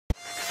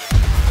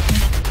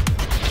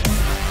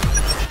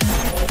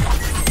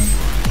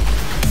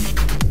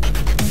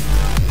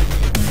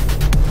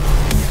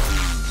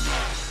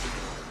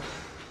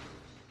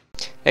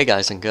Hey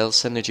guys and girls,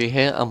 Synergy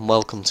here and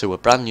welcome to a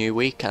brand new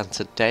week, and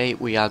today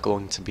we are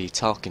going to be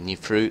talking you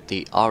through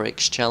the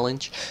Oryx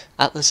challenge.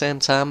 At the same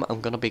time I'm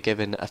going to be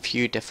giving a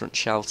few different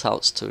shout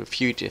outs to a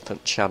few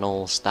different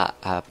channels that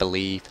I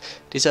believe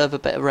deserve a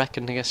bit of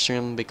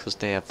recognition because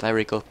they are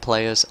very good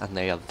players and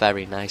they are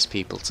very nice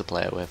people to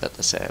play with at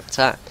the same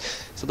time.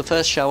 So the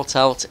first shout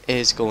out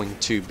is going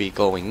to be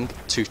going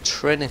to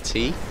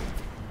Trinity,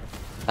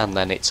 and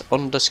then it's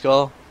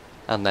underscore,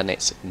 and then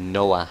it's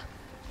Noah.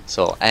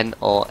 So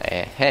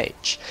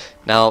N-O-A-H.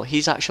 Now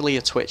he's actually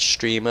a Twitch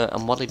streamer,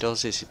 and what he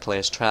does is he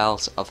plays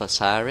Trials of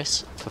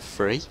Osiris for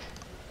free,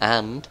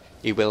 and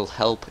he will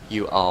help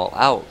you all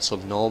out, so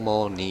no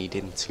more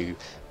needing to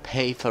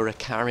pay for a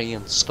carry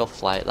and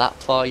stuff like that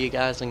for you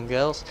guys and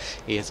girls.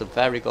 He is a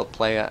very good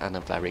player and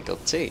a very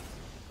good team.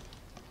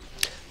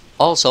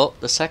 Also,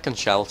 the second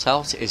shout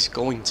out is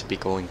going to be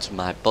going to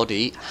my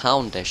buddy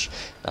xHOUNDISHx.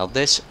 Now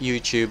this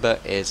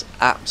YouTuber is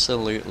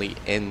absolutely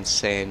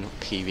insane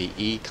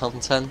PvE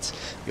content.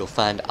 You'll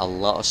find a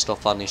lot of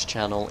stuff on his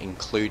channel,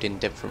 including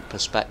different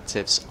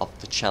perspectives of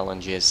the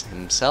challenges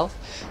himself,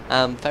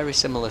 very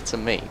similar to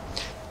me.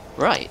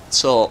 Right,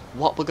 so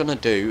what we're going to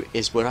do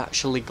is we're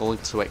actually going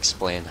to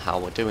explain how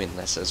we're doing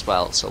this as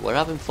well. So we're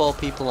having 4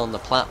 people on the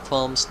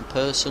platforms. The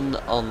person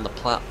on the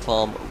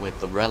platform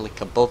with the relic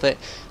above it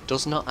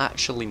does not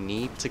actually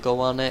need to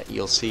go on it.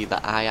 You'll see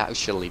that I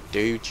actually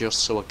do, just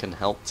so I can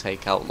help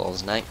take out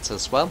those knights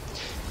as well,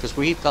 because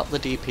we've got the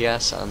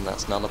DPS and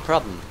that's not a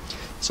problem.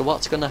 So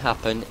what's going to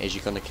happen is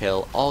you're going to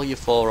kill all your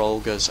 4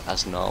 ogres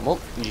as normal.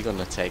 You're going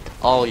to take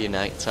all your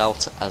knights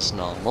out as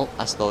normal,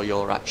 as though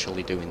you're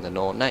actually doing the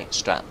no knight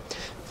strat.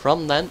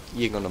 From then,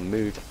 you're going to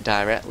move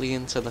directly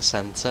into the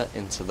centre,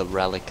 into the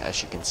relic,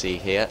 as you can see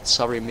here.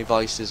 Sorry, my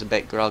voice is a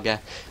bit groggy.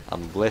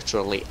 I'm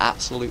literally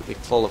absolutely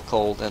full of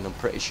cold, and I'm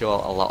pretty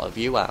sure a lot of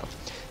you are.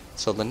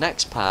 So the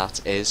next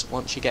part is,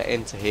 once you get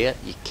into here,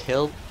 you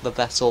kill the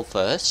vessel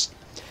first.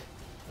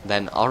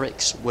 Then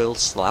Oryx will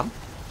slam.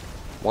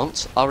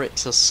 Once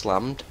Oryx has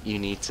slammed, you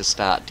need to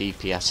start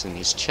DPSing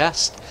his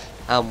chest,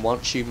 and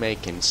once you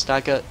make him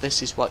stagger,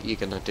 this is what you're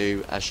going to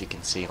do, as you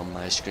can see on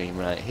my screen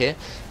right here.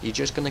 You're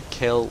just going to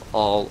kill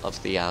all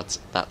of the adds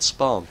that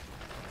spawn.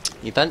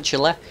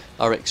 Eventually,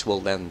 Oryx will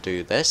then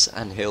do this,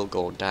 and he'll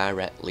go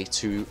directly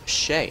to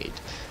Shade.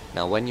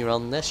 Now when you're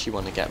on this, you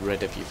want to get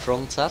rid of your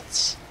front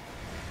adds,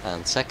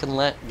 and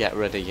secondly, get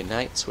rid of your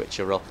knights,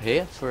 which are up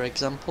here, for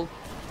example.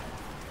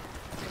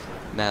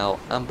 Now,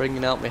 I'm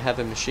bringing out my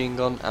heavy machine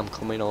gun, I'm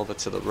coming over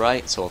to the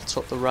right, so I've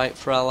took the right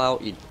thrall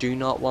out. You do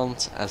not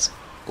want as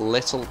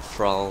little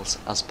thralls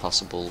as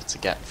possible to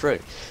get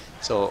through.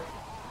 So,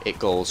 it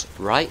goes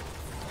right,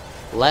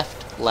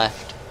 left,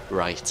 left,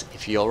 right.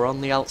 If you're on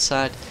the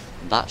outside,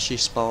 that's your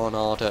spawn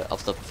order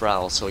of the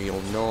thrall, so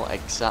you'll know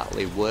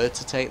exactly where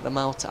to take them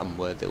out and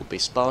where they'll be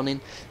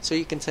spawning, so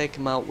you can take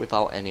them out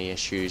without any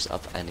issues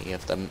of any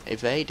of them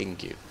evading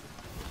you.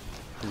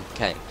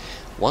 Okay.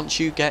 Once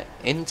you get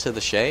into the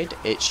shade,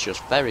 it's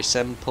just very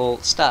simple.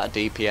 Start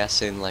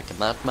DPSing like a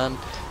madman.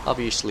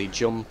 Obviously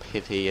jump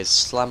if he is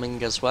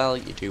slamming as well.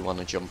 You do want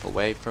to jump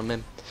away from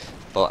him.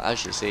 But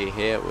as you see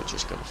here, we're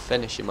just going to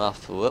finish him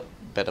off. Whoop,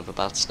 bit of a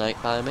bad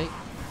snipe by me.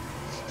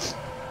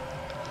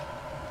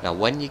 Now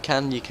when you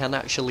can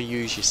actually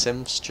use your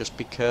synths. Just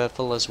be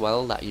careful as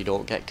well that you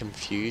don't get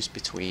confused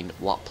between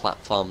what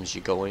platforms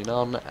you're going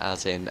on,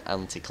 as in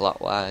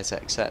anti-clockwise,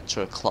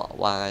 etc.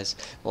 Clockwise.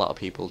 A lot of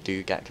people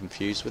do get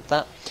confused with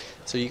that.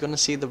 So you're going to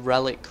see the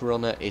relic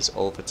runner is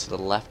over to the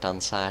left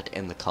hand side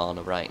in the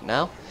corner right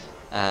now,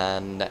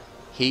 and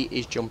he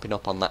is jumping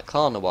up on that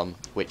corner one,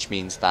 which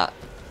means that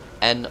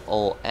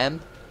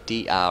NOMDRO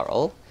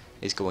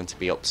is going to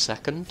be up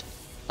second,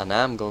 and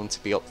I'm going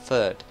to be up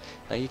third.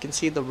 Now you can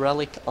see the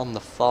relic on the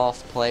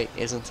 4th plate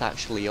isn't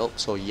actually up,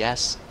 so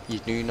yes, you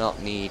do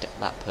not need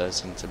that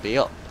person to be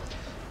up.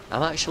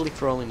 I'm actually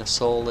throwing a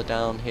solar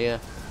down here.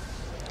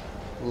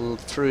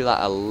 Threw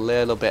that a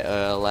little bit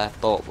earlier,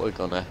 but we're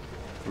gonna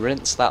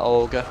rinse that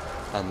ogre,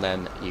 and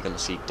then you're gonna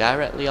see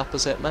directly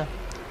opposite me,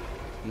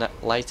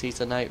 Light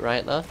Eater Knight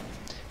right there.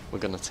 We're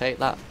going to take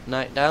that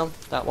knight down.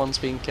 That one's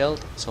been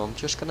killed, so I'm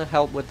just going to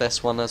help with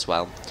this one as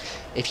well.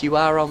 If you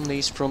are on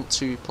these front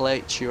 2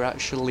 plates, you're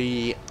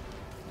actually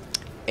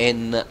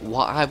in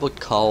what I would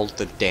call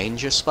the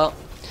danger spot.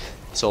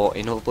 So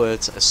in other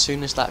words, as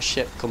soon as that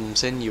ship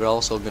comes in, you're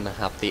also going to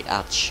have the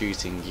adds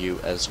shooting you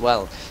as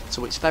well.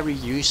 So it's very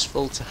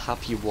useful to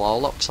have your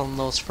warlocks on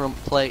those front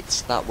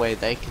plates, that way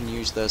they can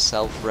use their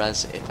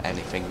self-res if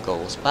anything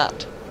goes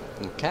bad.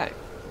 Okay,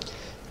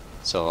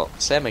 so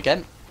same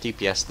again.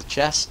 DPS the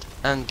chest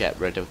and get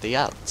rid of the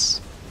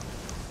adds.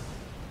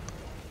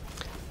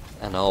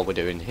 And all we're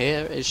doing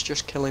here is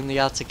just killing the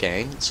adds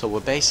again, so we're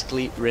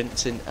basically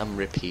rinsing and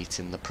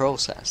repeating the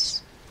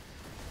process.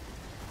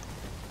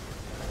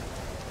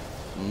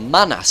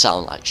 Man, I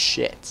sound like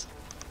shit.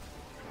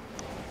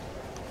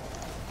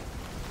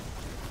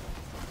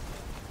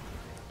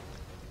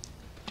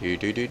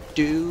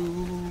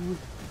 Do.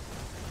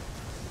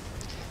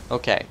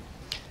 Okay.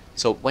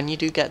 So when you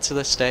do get to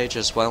this stage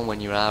as well,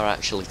 when you are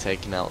actually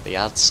taking out the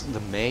ads, the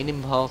main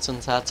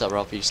important ads are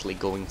obviously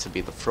going to be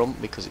the front,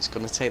 because it's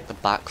going to take the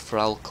back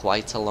thrall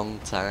quite a long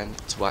time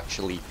to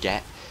actually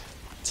get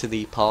to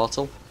the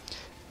portal.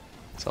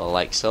 So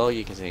like so,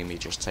 you can see me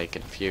just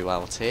taking a few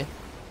out here.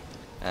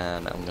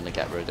 And I'm going to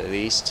get rid of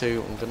these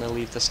two. I'm going to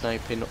leave the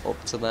sniping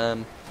up to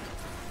them.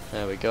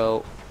 There we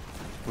go.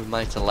 We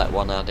might have let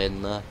one ad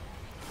in there.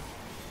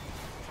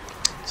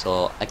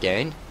 So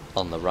again,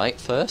 on the right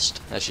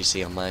first, as you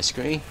see on my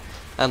screen,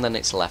 and then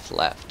it's left.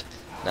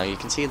 Now you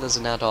can see there's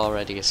an ad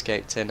already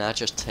escaped in. I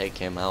just take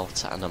him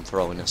out and I'm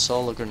throwing a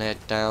solar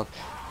grenade down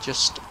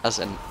just as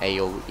an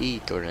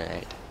AoE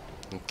grenade.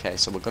 Okay,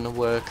 so we're going to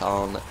work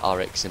on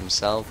Oryx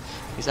himself.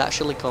 He's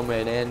actually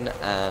coming in,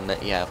 and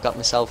yeah, I've got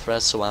myself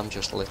res, so I'm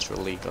just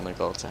literally going to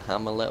go to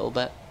ham a little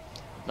bit.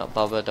 Not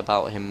bothered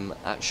about him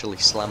actually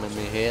slamming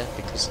me here,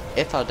 because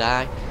if I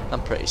die,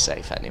 I'm pretty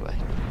safe anyway.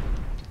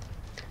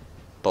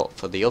 But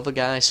for the other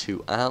guys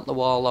who aren't the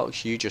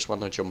warlocks, you just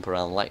want to jump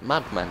around like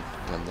madmen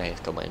when they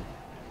come in.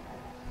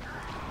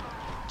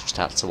 Just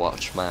had to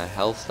watch my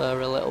health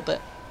there a little bit.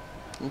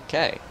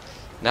 Okay,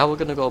 now we're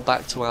going to go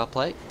back to our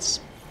plates.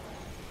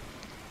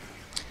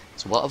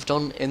 So what I've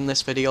done in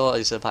this video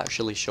is I've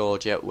actually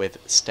showed you with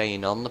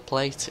staying on the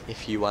plate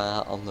if you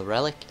are on the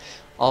relic.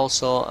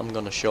 Also, I'm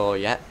going to show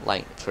you,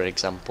 like for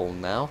example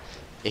now,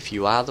 if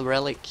you are the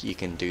relic, you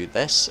can do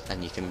this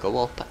and you can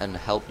go up and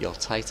help your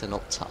titan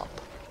up top.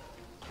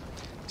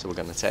 So we're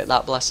going to take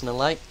that blessing of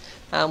light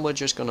and we're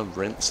just going to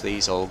rinse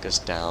these ogres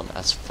down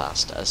as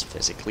fast as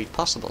physically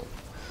possible.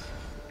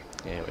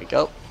 Here we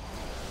go.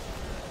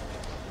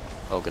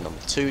 Ogre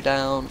number 2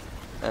 down.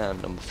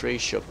 And number 3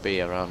 should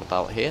be around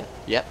about here.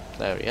 Yep,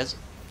 there he is.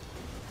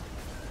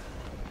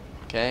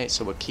 Okay,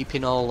 so we're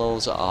keeping all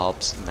those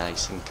orbs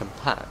nice and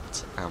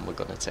compact. And we're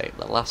going to take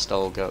the last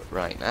ogre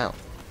right now.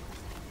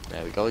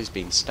 There we go, he's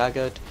been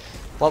staggered.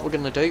 What we're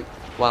going to do,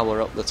 while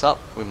we're up the top,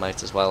 we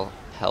might as well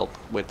help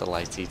with the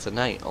Light Eater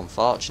Knight.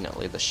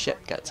 Unfortunately, the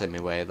ship gets in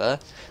my way there.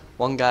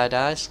 One guy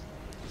dies.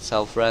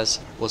 Self-res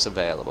was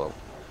available.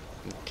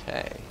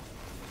 Okay.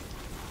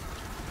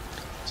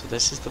 So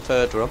this is the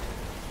third run.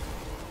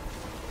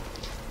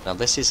 Now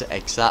this is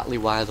exactly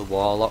why the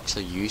warlocks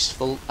are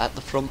useful at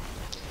the front.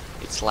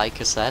 It's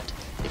like I said,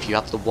 if you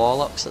have the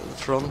warlocks at the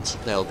front,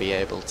 they'll be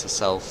able to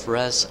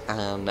self-res,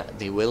 and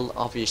they will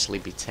obviously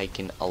be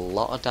taking a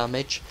lot of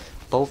damage,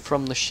 both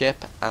from the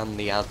ship and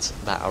the ads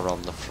that are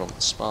on the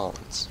front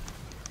spawns.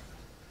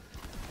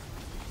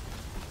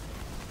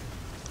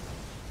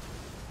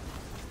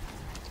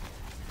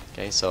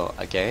 Okay, so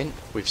again,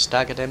 we've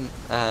staggered him,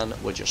 and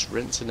we're just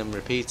rinsing and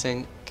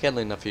repeating,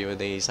 killing a few of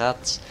these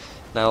ads.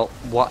 Now,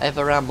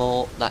 whatever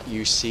ammo that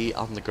you see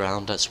on the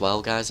ground as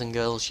well, guys and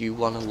girls, you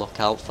want to look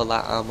out for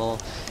that ammo,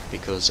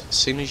 because as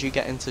soon as you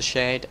get into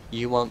shade,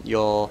 you want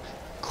your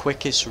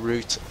quickest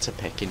route to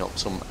picking up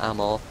some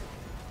ammo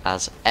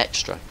as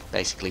extra,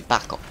 basically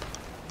backup.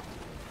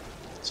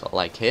 So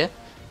like here,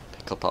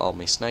 pick up all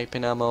my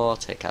sniping ammo,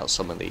 take out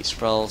some of these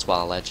thralls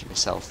while edging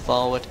myself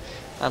forward,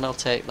 and I'll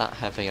take that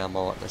heavy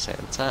ammo at the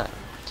same time.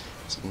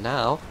 So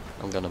now,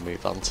 I'm going to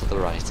move on to the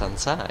right hand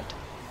side.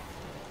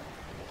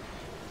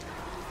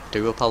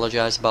 Do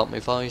apologise about my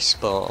voice,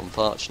 but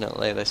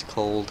unfortunately this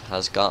cold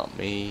has got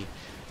me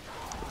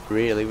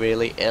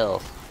really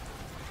ill.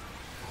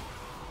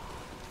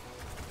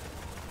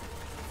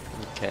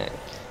 Okay,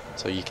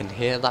 so you can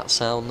hear that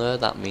sound there,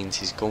 that means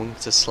he's going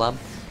to slam.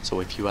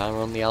 So if you are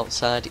on the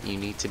outside, you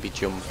need to be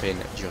jumping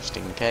just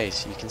in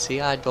case. You can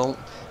see I don't,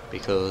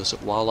 because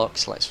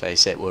warlocks, let's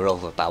face it, we're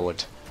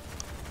overpowered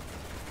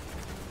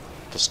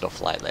for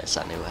stuff like this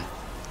anyway.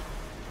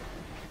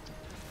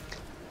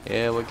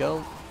 Here we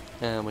go.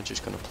 And we're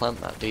just going to plant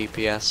that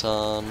DPS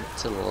on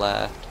to the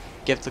left.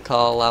 Give the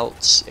call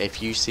outs. If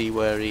you see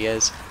where he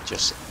is,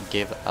 just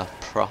give a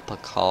proper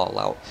call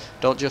out.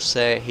 Don't just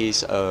say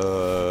he's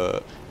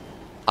around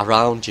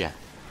you.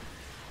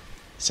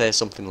 Say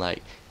something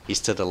like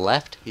he's to the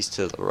left, he's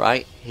to the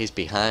right, he's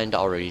behind,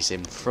 or he's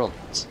in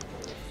front.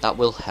 That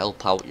will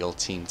help out your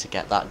team to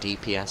get that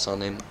DPS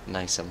on him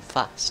nice and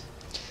fast.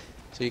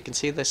 So you can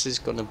see this is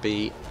going to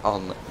be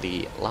on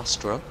the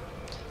last run.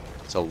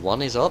 So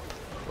one is up.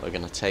 We're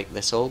going to take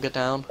this ogre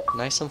down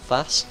nice and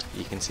fast.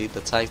 You can see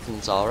the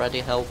titans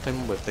already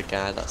helping with the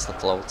guy that's the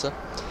floater.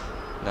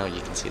 Now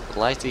you can see the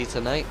Light Eater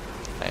Knight.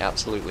 I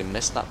absolutely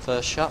missed that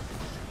first shot,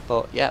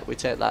 but yeah, we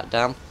take that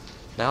down.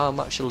 Now I'm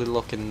actually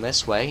looking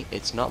this way.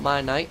 It's not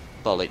my knight,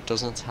 but it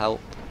doesn't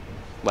help.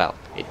 Well,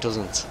 it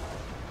doesn't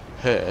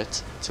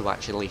hurt to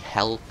actually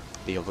help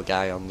the other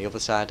guy on the other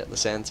side at the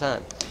same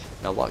time.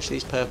 Now watch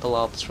these purple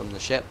orbs from the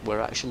ship. We're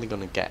actually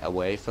going to get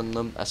away from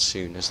them as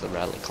soon as the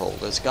relic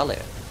holder's got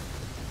it.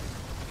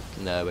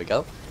 There we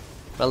go.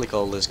 Relic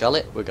holder's got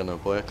it. We're going to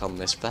work on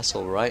this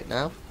vessel right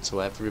now. So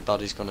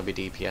everybody's going to be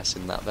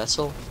DPSing that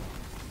vessel.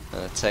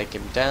 Take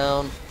him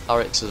down.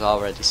 Oryx has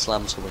already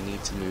slammed, so we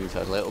need to move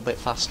a little bit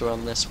faster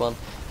on this one.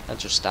 And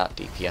just start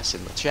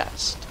DPSing the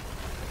chest.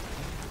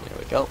 Here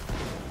we go.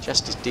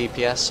 Chest is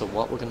DPS, so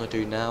what we're going to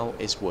do now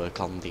is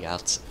work on the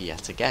ads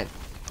yet again.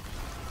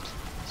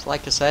 So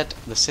like I said,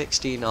 the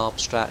 16 orb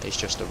strat is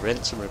just a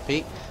rinse and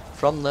repeat.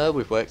 From there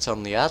we've worked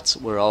on the ads,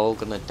 we're all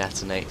going to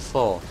detonate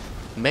 4.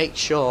 Make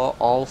sure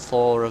all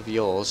 4 of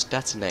yours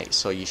detonate,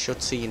 so you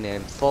should see your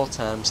name 4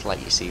 times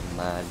like you see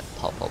mine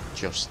pop up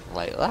just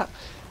like that,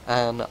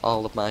 and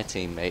all of my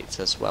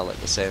teammates as well at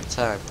the same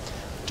time.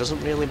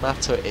 Doesn't really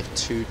matter if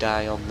 2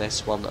 die on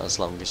this one as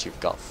long as you've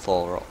got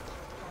 4 up.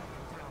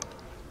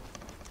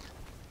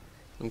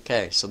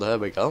 Okay, so there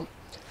we go.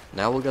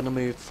 Now we're going to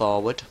move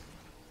forward,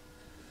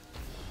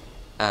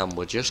 and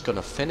we're just going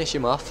to finish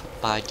him off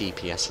by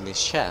DPSing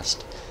his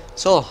chest.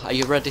 So, are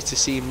you ready to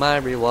see my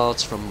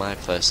rewards from my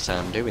first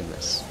time doing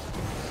this?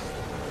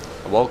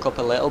 I woke up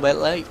a little bit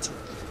late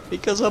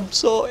because I'm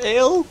so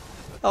ill.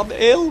 I'm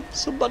ill.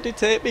 Somebody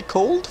take me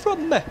cold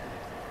from me.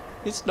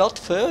 It's not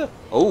fair.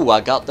 Oh,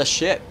 I got the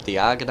ship, the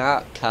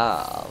Argonaut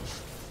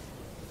Carve.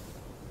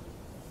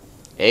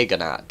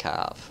 Argonaut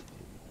Carve.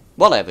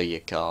 Whatever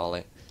you call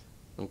it.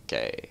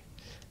 Okay.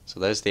 So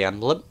there's the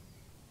emblem.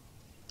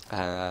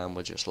 And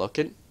we're just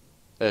looking.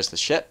 There's the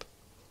ship.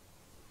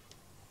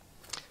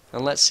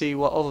 And let's see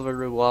what other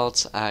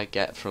rewards I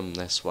get from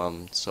this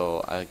one.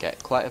 So I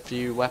get quite a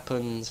few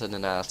weapons and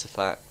an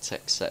artifact,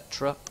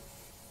 etc.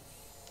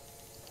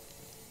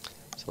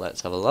 So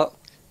let's have a look.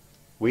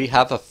 We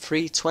have a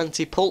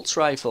 320 pulse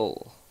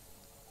rifle.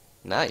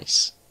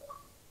 Nice.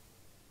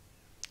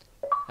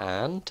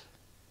 And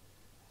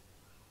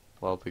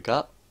what have we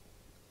got?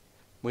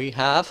 We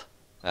have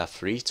a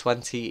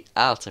 320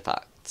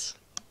 artifact.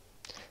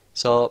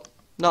 So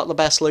not the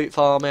best loot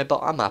for me, but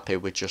I'm happy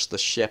with just the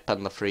ship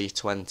and the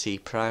 320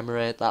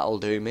 primary. That'll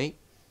do me.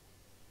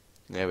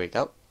 There we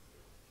go.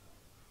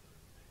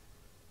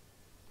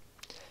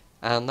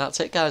 And that's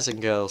it, guys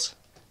and girls.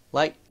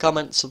 Like,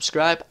 comment,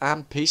 subscribe,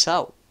 and peace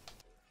out.